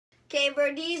Okay,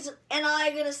 Verdi's and I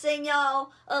are going to sing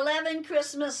y'all 11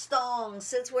 Christmas songs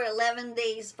since we're 11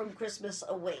 days from Christmas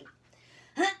away.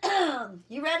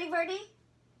 You ready, Verdi?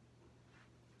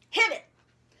 Hit it.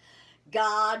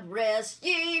 God rest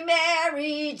ye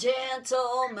merry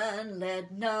gentlemen,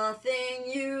 let nothing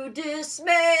you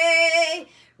dismay.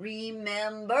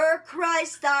 Remember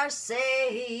Christ our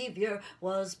Savior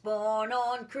was born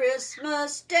on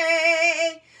Christmas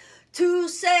Day, to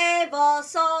save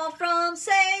us all from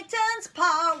Satan's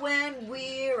power when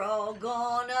we're all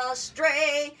gone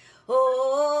astray.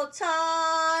 Oh,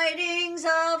 tidings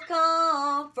of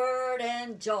comfort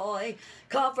and joy,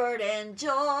 comfort and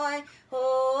joy.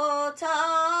 Oh,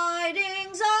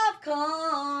 tidings of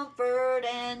comfort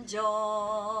and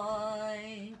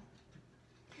joy.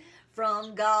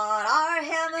 From God our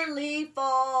heavenly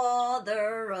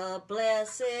Father a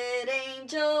blessed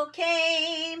angel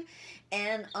came,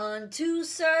 and unto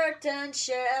certain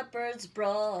shepherds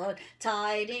brought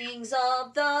tidings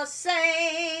of the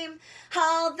same,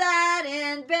 how that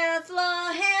in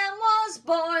Bethlehem was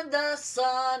born the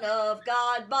Son of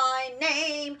God by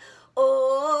name.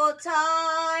 Oh,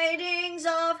 tidings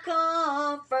of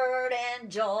comfort and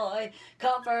joy,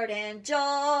 comfort and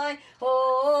joy.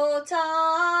 Oh,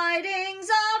 tidings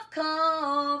of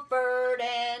comfort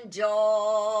and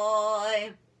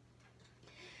joy.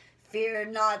 Fear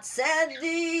not, said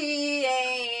the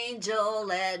angel,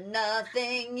 let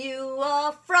nothing you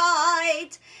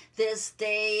affright. This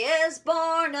day is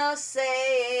born a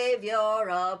Savior,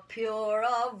 a pure,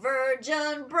 a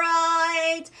virgin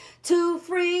bright, to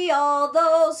free all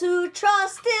those who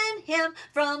trust in him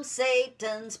from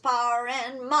Satan's power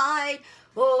and might.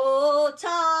 Oh,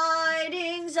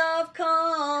 tidings of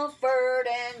comfort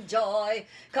and joy,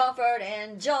 comfort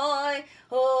and joy.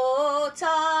 Oh,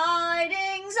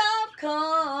 tidings of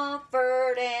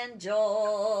comfort and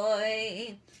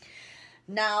joy.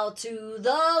 Now to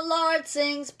the Lord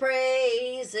sings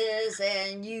praises,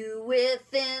 and you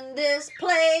within this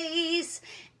place,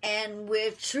 and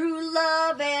with true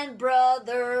love and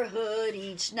brotherhood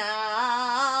each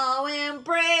now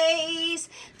embrace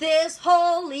this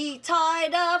holy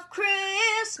tide of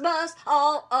Christmas,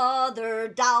 all other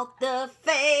doubt the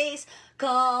face.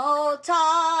 Call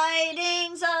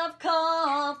tidings of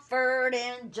comfort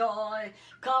and joy,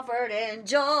 comfort and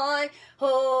joy.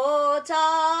 Oh,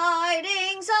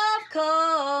 tidings of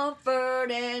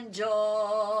comfort and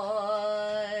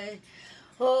joy.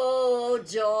 Oh,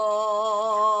 joy.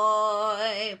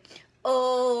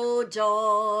 Oh,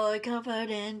 joy, comfort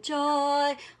and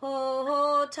joy.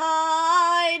 Oh,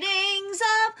 tidings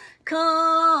of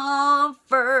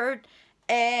comfort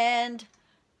and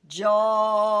joy.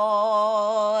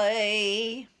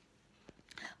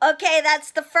 Okay,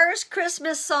 that's the first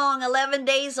Christmas song, 11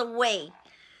 days away.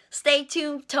 Stay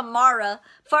tuned tomorrow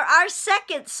for our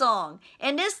second song.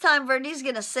 And this time, Verdi's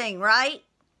going to sing, right?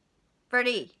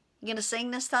 Verdi, you going to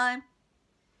sing this time?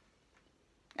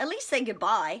 At least say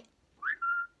goodbye.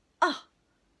 Oh.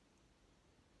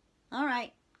 All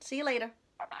right. See you later.